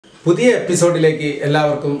പുതിയ എപ്പിസോഡിലേക്ക്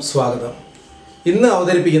എല്ലാവർക്കും സ്വാഗതം. ഇന്ന്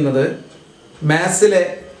അവതരിപ്പിക്കുന്നത് മാത്സിലെ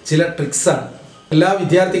ചില ട്രിക്സാണ്. എല്ലാ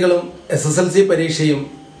വിദ്യാർത്ഥികളും SSLC പരീക്ഷയും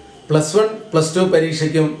 +1 +2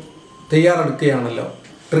 പരീക്ഷയ്ക്കും തയ്യാറെടുക്കുകയാണല്ലോ.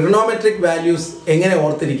 ട്രിഗണോമെട്രിക് വാല്യൂസ് എങ്ങനെ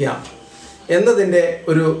ഓർത്തിരിക്കാം എന്നതിൻ്റെ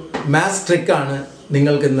ഒരു മാത്സ് ട്രിക്കാണ്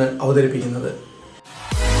നിങ്ങൾക്കിന്ന് അവതരിപ്പിക്കുന്നത്.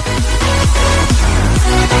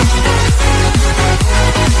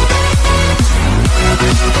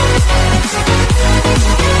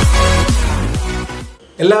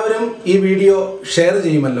 എല്ലാവരും ഈ വീഡിയോ ഷെയർ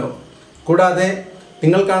ചെയ്യുമല്ലോ. കൂടാതെ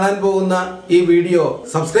നിങ്ങൾ കാണാൻ പോകുന്ന ഈ വീഡിയോ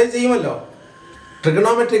സബ്സ്ക്രൈബ് ചെയ്യുമല്ലോ.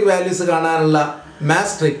 ട്രിഗണോമെട്രിക് വാല്യൂസ് കാണാനുള്ള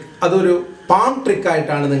മാത്സ് ട്രിക്ക് അതൊരു പാം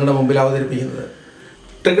ട്രിക്കായിട്ടാണ് നിങ്ങളുടെ മുമ്പിൽ അവതരിപ്പിക്കുന്നത്.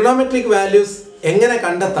 ട്രിഗണോമെട്രിക് വാല്യൂസ് എങ്ങനെ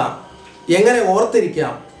കണ്ടെത്താം, എങ്ങനെ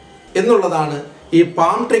ഓർത്തിരിക്കാം എന്നുള്ളതാണ് ഈ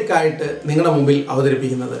പാം ട്രിക്കായിട്ട് നിങ്ങളുടെ മുമ്പിൽ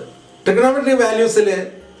അവതരിപ്പിക്കുന്നത്. ട്രിഗണോമെട്രിക് വാല്യൂസിൽ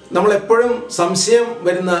നമ്മളെപ്പോഴും സംശയം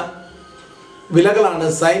വരുന്ന വിലകളാണ്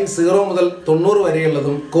സൈൻ 0 മുതൽ 90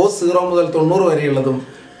 വരെയുള്ളതും കോസ് 0 മുതൽ 90 വരെയുള്ളതും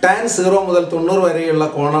ടാൻ 0 മുതൽ 90 വരെയുള്ള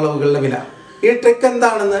കോണളവുകളുടെ വില. ഈ ട്രിക്ക്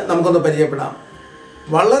എന്താണെന്ന് നമുക്കൊന്ന് പരിചയപ്പെടാം.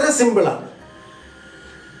 വളരെ സിമ്പിളാണ്.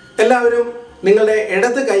 എല്ലാവരും നിങ്ങളുടെ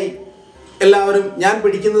ഇടത് കൈ എല്ലാവരും ഞാൻ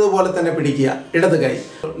പിടിക്കുന്നത് പോലെ തന്നെ പിടിക്കുക. ഇടത് കൈ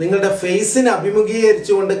നിങ്ങളുടെ ഫേസിനെ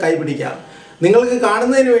അഭിമുഖീകരിച്ചുകൊണ്ട് കൈ പിടിക്കുക. നിങ്ങൾക്ക്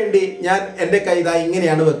കാണുന്നതിന് വേണ്ടി ഞാൻ എൻ്റെ കൈ ഇതാ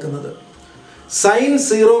ഇങ്ങനെയാണ് വെക്കുന്നത്. സൈൻ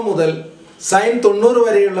 0 മുതൽ സൈൻ 90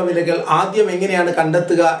 വരെയുള്ള വിലകൾ ആദ്യം എങ്ങനെയാണ്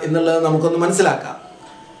കണ്ടെത്തുക എന്നുള്ളത് നമുക്കൊന്ന് മനസ്സിലാക്കാം.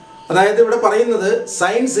 അതായത് ഇവിടെ പറയുന്നത്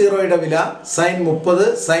സൈൻ 0യുടെ വില സൈൻ 30,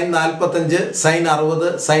 സൈൻ 45, സൈൻ 60,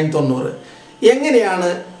 സൈൻ 90. എങ്ങനെയാണ്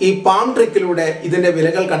ഈ പാം ട്രിക്കിലൂടെ ഇതിൻ്റെ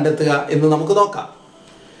വിലകൾ കണ്ടെത്തുക എന്ന് നമുക്ക് നോക്കാം.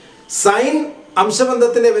 സൈൻ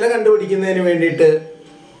അംശബന്ധത്തിൻ്റെ വില കണ്ടുപിടിക്കുന്നതിന് വേണ്ടിയിട്ട്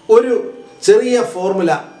ഒരു ചെറിയ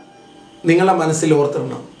ഫോർമുല നിങ്ങളുടെ മനസ്സിൽ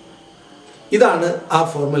ഓർത്തിടണം. ഇതാണ് ആ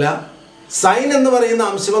ഫോർമുല. സൈൻ എന്ന് പറയുന്ന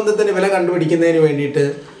അംശബന്ധത്തിൻ്റെ വില കണ്ടുപിടിക്കുന്നതിന് വേണ്ടിയിട്ട്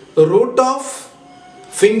root of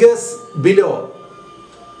fingers below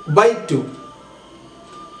by 2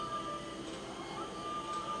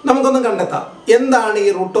 നമുക്കൊന്ന് കണ്ടെത്താം. എന്താണ് ഈ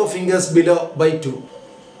root of fingers below by 2?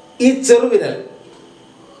 ഈ ചെറുവിരൽ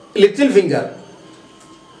ലിറ്റിൽ ഫിംഗർ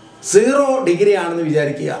 0 ഡിഗ്രി ആണെന്ന്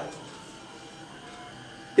വിചാരിക്കുക.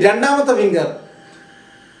 രണ്ടാമത്തെ ഫിംഗർ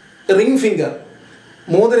റിംഗ് ഫിംഗർ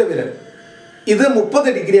മോതിരവിരൽ ഇത്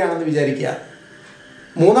 30 ഡിഗ്രി ആണെന്ന് വിചാരിക്കുക.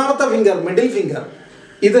 മൂന്നാമത്തെ ഫിംഗർ മിഡിൽ ഫിംഗർ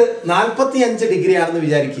ഇത് 45 ഡിഗ്രി ആണെന്ന്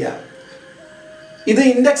വിചാരിക്കുക. ഇത്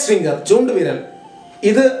ഇൻഡെക്സ് ഫിംഗർ ചൂണ്ടുവിരൽ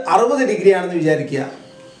ഇത് 60 ഡിഗ്രി ആണെന്ന് വിചാരിക്കുക.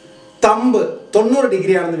 തമ്പ് 90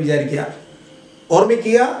 ഡിഗ്രി ആണെന്ന് വിചാരിക്കുക.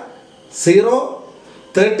 ഓർമ്മിക്കുക 0,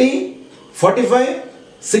 30, 45,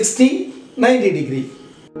 60, 90 ഡിഗ്രി.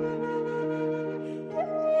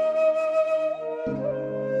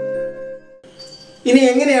 ഇനി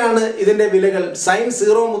എങ്ങനെയാണ് ഇതിൻ്റെ വിലകൾ സൈൻ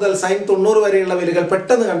 0 മുതൽ സൈൻ 90 വരെയുള്ള വിലകൾ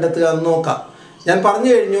പെട്ടെന്ന് കണ്ടെത്തുക എന്ന് നോക്കാം. ഞാൻ പറഞ്ഞു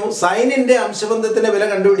കഴിഞ്ഞു സൈനിൻ്റെ അംശബന്ധത്തിൻ്റെ വില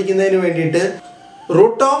കണ്ടുപിടിക്കുന്നതിന് വേണ്ടിയിട്ട്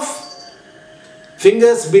root of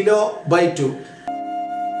fingers below by 2.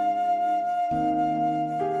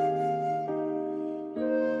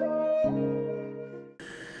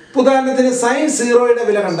 ഉദാഹരണത്തിന് സൈൻ 0യുടെ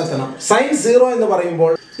വില കണ്ടെത്തണം. സൈൻ 0 എന്ന്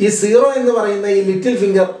പറയുമ്പോൾ ഈ 0 എന്ന് പറയുന്ന ഈ ലിറ്റിൽ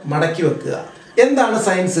ഫിംഗർ മടക്കി വെക്കുക. എന്താണ്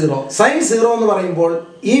സൈൻ 0? സൈൻ 0 എന്ന് പറയുമ്പോൾ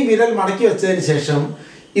ഈ വിരൽ മടക്കി വെച്ചതിന് ശേഷം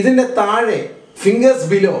ഇതിൻ്റെ താഴെ ഫിംഗേഴ്സ്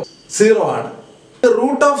ബിലോ 0 ആണ്.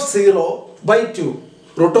 Root of 0 by 2.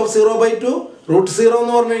 Root of 0 by 2 root 0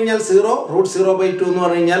 എന്ന് പറഞ്ഞു കഴിഞ്ഞാൽ 0, റൂട്ട് 0 ബൈ 2 എന്ന്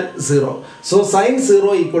പറഞ്ഞു കഴിഞ്ഞാൽ 0. So sine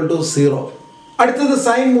 0 equal to 0. അടുത്തത്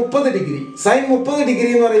സൈൻ 30 ഡിഗ്രി. സൈൻ 30 ഡിഗ്രി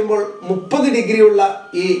എന്ന് പറയുമ്പോൾ 30 ഡിഗ്രി ഉള്ള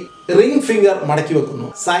ഈ റിംഗ് ഫിംഗർ മടക്കി വെക്കുന്നു.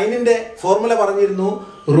 സൈനിൻ്റെ ഫോർമുല പറഞ്ഞിരുന്നു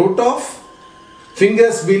root of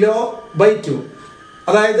fingers below by 2.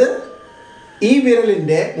 അതായത് ഈ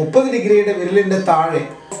വിരലിൻ്റെ 30 ഡിഗ്രിയുടെ വിരലിൻ്റെ താഴെ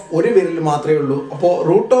ഒരു വിരൽ മാത്രമേ ഉള്ളൂ. അപ്പോൾ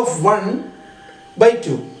root of 1 by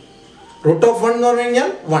 2. Root of 1 എന്ന് പറഞ്ഞു കഴിഞ്ഞാൽ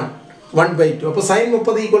 1 ബൈ 2. അപ്പോൾ സൈൻ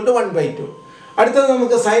 30 ഈക്വൽ ടു 1 ബൈ 2. അടുത്തത്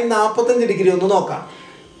നമുക്ക് സൈൻ 45 ഡിഗ്രി ഒന്ന് നോക്കാം.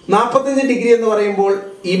 45 ഡിഗ്രി എന്ന് പറയുമ്പോൾ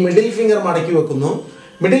ഈ മിഡിൽ ഫിംഗർ മടക്കി വെക്കുന്നു.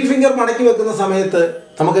 മിഡിൽ ഫിംഗർ മടക്കി വെക്കുന്ന സമയത്ത്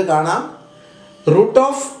നമുക്ക് കാണാം റൂട്ട്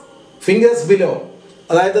ഓഫ് ഫിംഗേഴ്സ് ബിലോ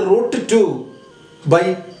അതായത് റൂട്ട് 2 ബൈ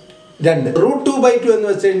 2. റൂട്ട് 2 ബൈ 2 എന്ന്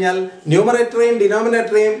വെച്ച് കഴിഞ്ഞാൽ ന്യൂമറേറ്ററേയും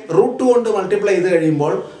ഡിനോമിനേറ്ററേയും റൂട്ട് 2 കൊണ്ട് മൾട്ടിപ്ലൈ ചെയ്ത്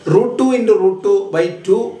കഴിയുമ്പോൾ root 2 into root 2 by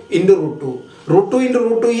 2 into root 2. Root 2 into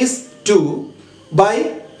root 2 is 2 by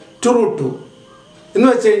 2 root 2 എന്ന്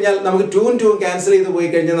വെച്ച് കഴിഞ്ഞാൽ നമുക്ക് 2ഉം 2ഉം ക്യാൻസൽ ചെയ്ത് പോയി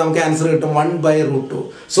കഴിഞ്ഞാൽ നമുക്ക് ആൻസർ കിട്ടും 1 by root 2.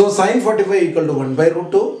 So sine 45 equal to 1 by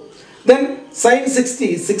root 2. Then sign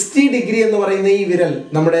 60 degree എന്ന് പറയുന്ന ഈ വിരൽ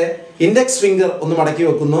നമ്മുടെ ഇൻഡെക്സ് ഫിംഗർ ഒന്ന് മടക്കി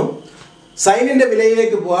വെക്കുന്നു. സൈനിൻ്റെ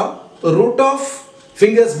വിലയിലേക്ക് പോവാം. Root of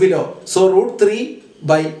fingers below, so root 3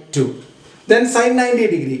 by 2. Then sin 90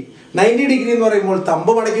 degree. 90 degree എന്ന് പറയുമ്പോൾ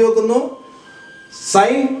തമ്പ് മടക്കി വെക്കുന്നു.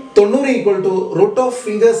 Sign 90 equal to root of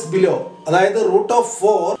fingers below, അതായത് root of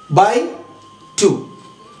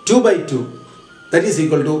 4/2 that is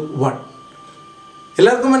equal to 1.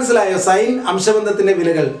 എല്ലാവർക്കും മനസ്സിലായോ സൈൻ അംശബന്ധത്തിന്റെ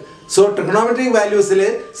വിലകൾ? So trigonometric വാല്യൂസിൽ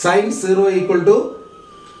sign 0 equal to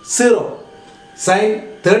 0, sign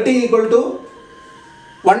 30 equal to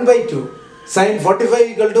 1/2, sign 45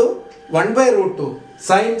 equal to 1/√2,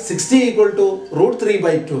 sign 60 equal to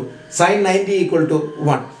 √3/2, sign 90 equal to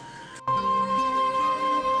 1.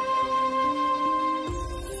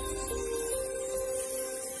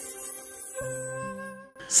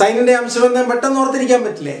 സൈനിന്റെ അംശബന്ധം പെട്ടെന്ന് ഓർത്തിരിക്കാൻ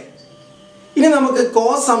പറ്റില്ലേ? ഇനി നമുക്ക്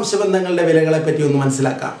cos അംശബന്ധങ്ങളുടെ വിലകളെ പറ്റി ഒന്ന്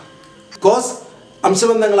മനസ്സിലാക്കാം. Cos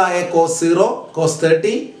അംശബന്ധങ്ങളായ cos 0, cos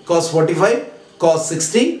 30, cos 45, cos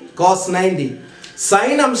 60, cos 90.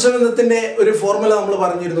 Sign അംശബന്ധത്തിന്റെ ഒരു ഫോർമുല നമ്മൾ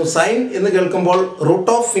പറഞ്ഞിരുന്നു. സൈൻ എന്ന് കേൾക്കുമ്പോൾ root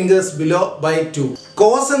of fingers below by 2.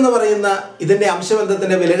 Cos എന്ന് പറയുന്ന ഇതിന്റെ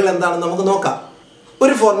അംശബന്ധത്തിന്റെ വിലകൾ എന്താണെന്ന് നമുക്ക് നോക്കാം.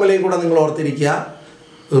 ഒരു ഫോർമുലയും കൂടെ നിങ്ങൾ ഓർത്തിരിക്കുക,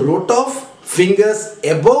 root of fingers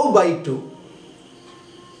above by 2.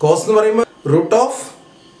 Cos എന്ന് പറയുമ്പോൾ root of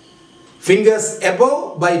fingers above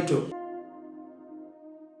by 2.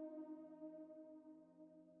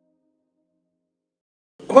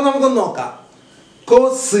 അപ്പൊ നമുക്കൊന്ന് നോക്കാം.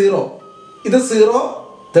 കോസ് 0, ഇത് 0,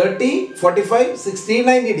 30, 45, 60,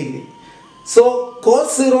 90 ഡിഗ്രി. സോ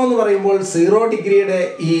കോസ് 0 എന്ന് പറയുമ്പോൾ 0 ഡിഗ്രിയുടെ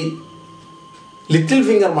ഈ ലിറ്റിൽ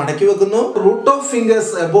ഫിംഗർ മടക്കി വെക്കുന്നു. Root of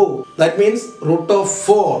fingers above, that means root of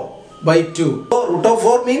 4/2. Root of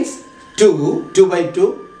 4 means 2/2,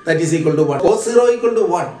 that is equal to 1. Cos 0 equal to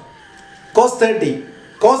 1. Cos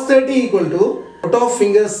 30 equal to root of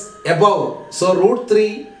fingers above, so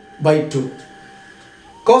 √3/2.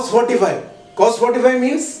 Cos 45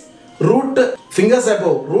 means root fingers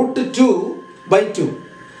above, √2/2.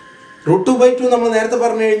 √2/2 നമ്മൾ നേരത്തെ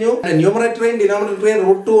പറഞ്ഞു കഴിഞ്ഞു. ന്യൂമറേറ്ററേയും ഡിനോമിനേറ്ററേയും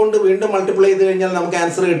 √2 കൊണ്ട് വീണ്ടും multiply ചെയ്ത് കഴിഞ്ഞാൽ നമുക്ക്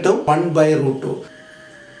answer കിട്ടും 1/√2.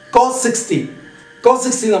 Cos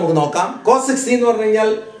 60 നമുക്ക് നോക്കാം. Cos 60 എന്ന് പറഞ്ഞു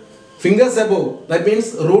കഴിഞ്ഞാൽ fingers above, that means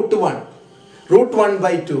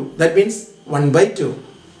 √1/2, that means 1/2.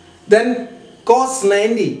 Then cos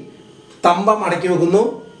 90, തമ്പ മടക്കി വെക്കുന്നു.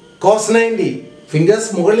 cos 90 fingers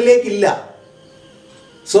മുകളിലേക്കില്ല.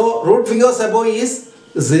 So root fingers above is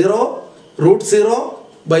 0,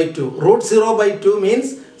 √0/2. √0/2 means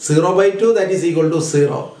 0/2, that is equal to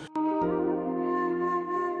 0.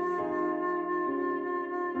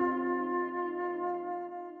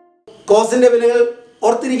 കോസിന്റെ വിലകൾ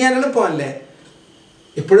ഓർത്തിരിക്കാൻ എളുപ്പമല്ലേ?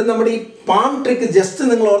 ഇപ്പോഴും നമ്മുടെ ഈ പാം ട്രിക്ക് ജസ്റ്റ്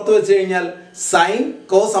നിങ്ങൾ ഓർത്ത് വെച്ച് കഴിഞ്ഞാൽ സൈൻ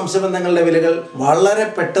കോസ് അംശബന്ധങ്ങളുടെ വിലകൾ വളരെ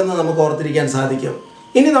പെട്ടെന്ന് നമുക്ക് ഓർത്തിരിക്കാൻ സാധിക്കും.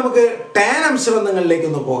 ഇനി നമുക്ക് ടാൻ അംശബന്ധങ്ങളിലേക്ക്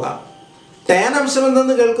ഒന്ന് പോകാം. ടാൻ അംശബന്ധം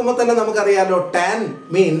എന്ന് കേൾക്കുമ്പോൾ തന്നെ നമുക്കറിയാലോ, tan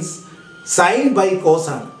means sign by cos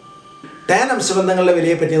ആണ്. ടാൻ അംശബന്ധങ്ങളുടെ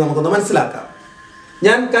വിലയെ പറ്റി നമുക്കൊന്ന് മനസ്സിലാക്കാം.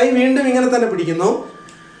 ഞാൻ കൈ വീണ്ടും ഇങ്ങനെ തന്നെ പിടിക്കുന്നു.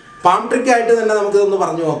 പാം ട്രിക്കായിട്ട് തന്നെ നമുക്കിതൊന്ന്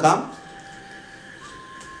പറഞ്ഞു നോക്കാം.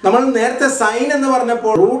 നമ്മൾ നേരത്തെ സൈൻ എന്ന്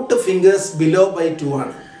പറഞ്ഞപ്പോൾ റൂട്ട് ഫിംഗേഴ്സ് ബിലോ ബൈ 2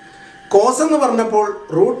 ആണ്. കോസ് എന്ന് പറഞ്ഞപ്പോൾ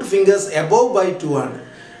റൂട്ട് ഫിംഗേഴ്സ് എബോവ് ബൈ 2 ആണ്.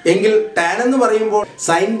 എങ്കിൽ ടാൻ എന്ന് പറയുമ്പോൾ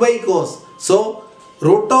sign by cos, so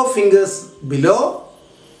root of fingers below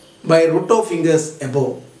by root of fingers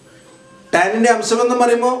above. ടാനിന്റെ അംശബന്ധം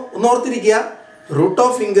പറയുമ്പോൾ ഒന്ന് ഓർത്തിരിക്കുക, root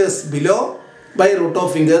of fingers below by root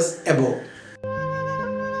of fingers above.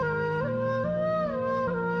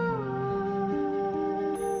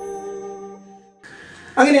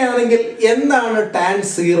 അങ്ങനെയാണെങ്കിൽ എന്താണ് ടാൻ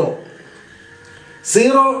 0?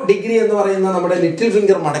 0 ഡിഗ്രി എന്ന് പറയുന്ന നമ്മുടെ ലിറ്റിൽ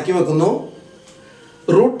ഫിംഗർ മടക്കി വെക്കുന്നു.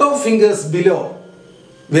 റൂട്ട് ഓഫ് ഫിംഗേഴ്സ് ബിലോ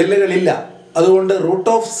വിരലുകളില്ല, അതുകൊണ്ട് root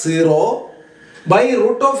of 0 by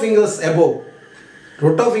root of fingers above.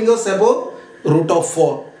 Root of fingers above root of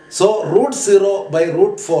 4, so √0 by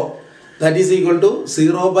 √4, that is equal to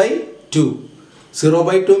 0/2.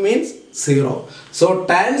 0/2 means 0. So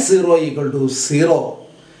tan 0 equal to 0.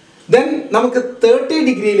 Then നമുക്ക് 30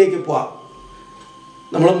 ഡിഗ്രിയിലേക്ക് പോവാം.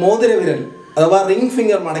 നമ്മൾ മോതിര വിരൽ അഥവാ ring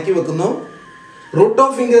finger മടക്കി വെക്കുന്നു. Root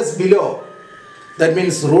of fingers below, that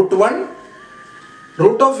means √1.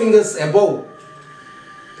 Root of fingers above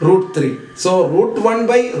 √3, so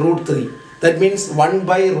 √1/√3, that means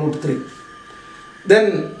 1/√3. Then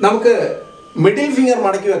നമുക്ക് middle finger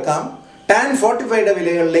മടക്കി വെക്കാം. tan 45യുടെ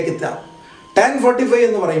വിലകളിലേക്ക് എത്താം. tan 45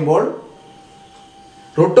 എന്ന് പറയുമ്പോൾ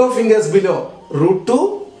root of fingers below √2,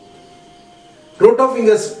 root of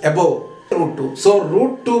fingers above √2, so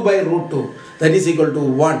 √2/√2, that is equal to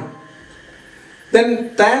 1. Then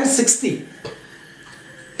tan 60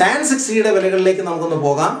 യുടെ വിലകളിലേക്ക് നമുക്കൊന്ന്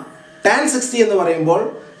പോകാം. tan 60 എന്ന് പറയുമ്പോൾ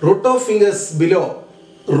root of fingers below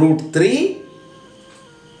 √3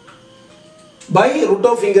 by root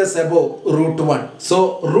of fingers above √1, so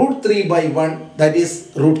 √3/1, that is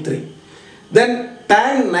 √3. Then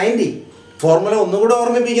tan 90 formula ഒന്നുകൂടെ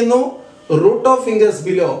ഓർമ്മിപ്പിക്കുന്നു. root of fingers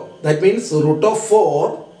below, that means root of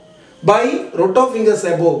 4 by root of fingers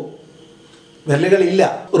above,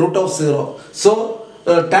 root of 0. So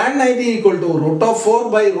tan 90 equal to root of 4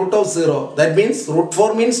 by root of 0. That means root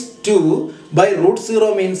 4 means 2 by root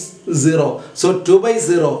 0 means 0. So 2 by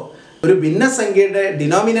 0. ഒരു ഭിന്നസംഖ്യയുടെ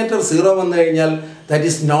denominator 0 വന്നു കഴിഞ്ഞാൽ that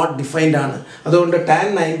is not defined ആണ്. അതുകൊണ്ട് tan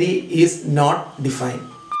 90 is not defined.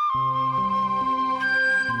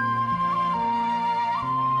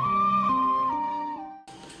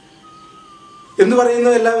 എന്ന്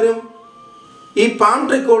പറയുന്നത് എല്ലാവരും ഈ palm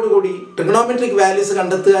ട്രിക്കോട് കൂടി ട്രിഗണോമെട്രിക് വാല്യൂസ്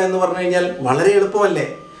കണ്ടെത്തുക എന്ന് പറഞ്ഞു കഴിഞ്ഞാൽ വളരെ എളുപ്പമല്ലേ.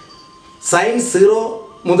 സൈൻ 0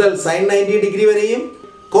 മുതൽ സൈൻ 90 ഡിഗ്രി വരെയും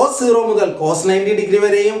കോസ് 0 മുതൽ കോസ് 90 ഡിഗ്രി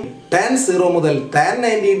വരെയും ടാൻ 0 മുതൽ ടാൻ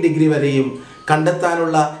 90 ഡിഗ്രി വരെയും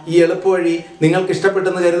കണ്ടെത്താനുള്ള ഈ എളുപ്പവഴി നിങ്ങൾക്ക്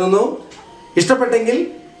ഇഷ്ടപ്പെട്ടെന്ന് കരുതുന്നു. ഇഷ്ടപ്പെട്ടെങ്കിൽ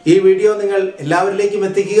ഈ വീഡിയോ നിങ്ങൾ എല്ലാവരിലേക്കും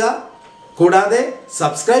എത്തിക്കുക, കൂടാതെ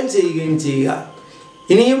സബ്സ്ക്രൈബ് ചെയ്യുകയും ചെയ്യുക.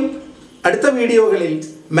 ഇനിയും അടുത്ത വീഡിയോകളിൽ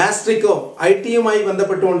മാത്സ് ട്രിക്കോ IT യുമായി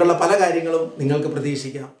ബന്ധപ്പെട്ടുകൊണ്ടുള്ള പല കാര്യങ്ങളും നിങ്ങൾക്ക്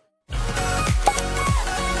പ്രതീക്ഷിക്കാം.